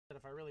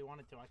really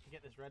wanted to. I could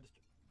get this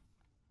register.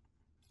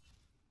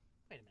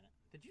 Wait a minute.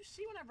 Did you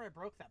see whenever I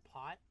broke that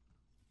pot?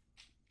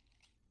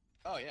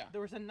 Oh, yeah.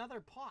 There was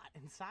another pot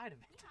inside of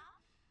it.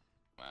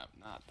 Well,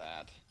 not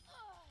that.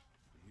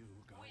 The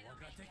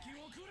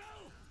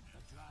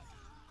dragon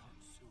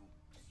consumes.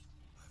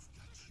 I've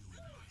got you in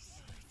my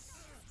sights.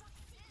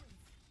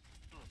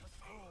 The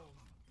storm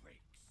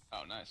breaks.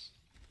 Oh, nice.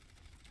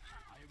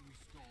 I am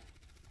restored.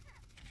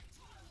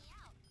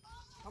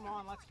 Come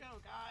on, let's go,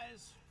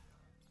 guys.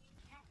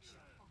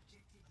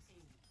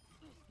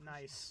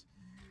 Nice.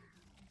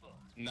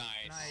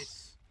 Nice.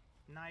 Nice.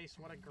 Nice.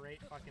 What a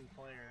great fucking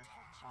player,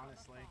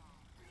 honestly.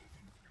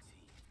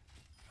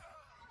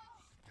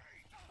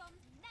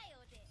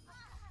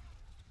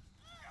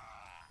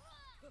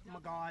 Oh my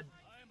god.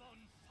 I'm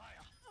on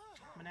fire.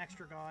 I'm an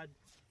extra god.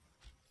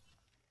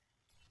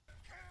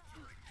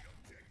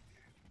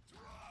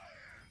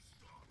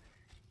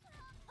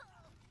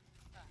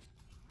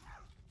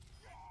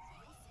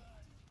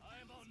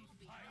 I'm on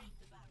fire.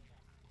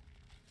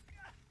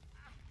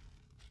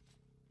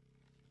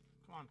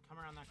 Come on, come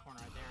around that corner.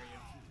 I dare you.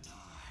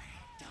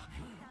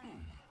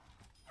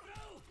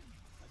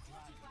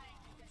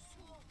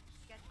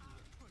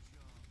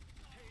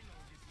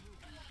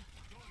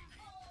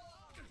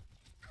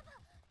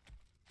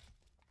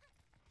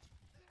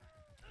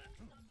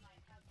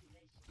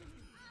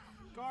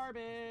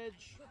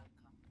 Garbage!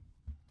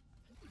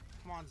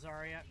 Come on,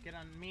 Zarya. Get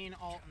a mean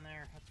ult in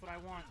there. That's what I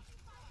want.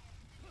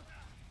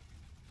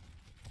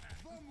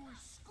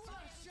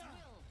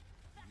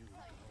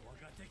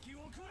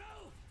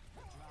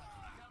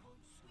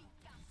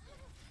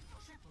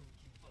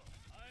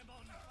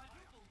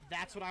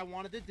 That's what I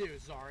wanted to do,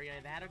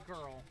 Zarya. That a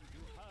girl.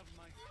 You have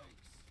my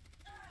thanks.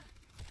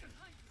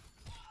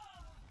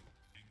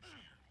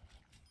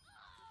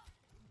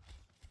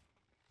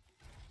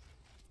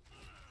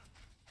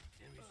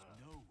 There is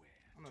nowhere.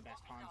 I'm the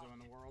best Hanzo in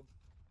the world.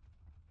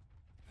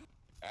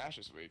 Ash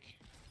is weak.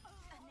 By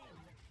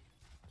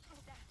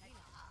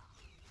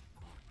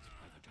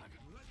the dragon.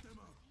 Let them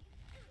out.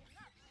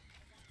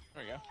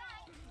 There we go.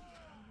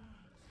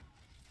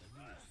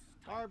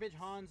 Garbage,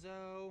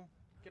 Hanzo.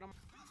 Get him.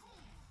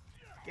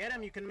 Get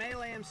him. You can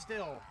melee him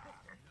still.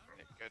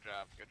 Hey, good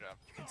job. Good job.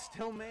 You can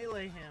still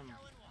melee him.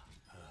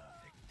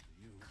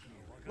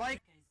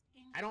 Like,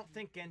 I don't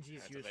think Genji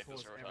is useful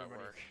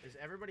as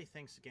everybody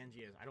thinks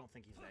Genji is. I don't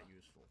think he's that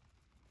useful.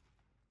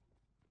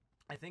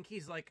 I think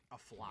he's like a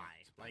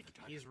fly. Like,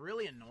 he's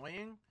really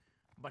annoying,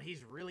 but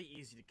he's really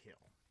easy to kill.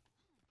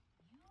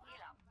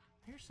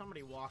 Here's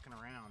somebody walking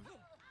around.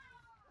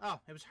 Oh,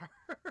 it was her.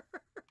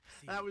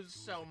 That was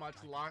so much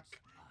luck.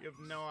 You have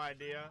no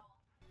idea.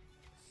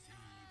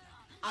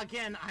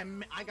 Again,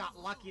 I got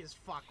lucky as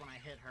fuck when I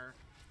hit her.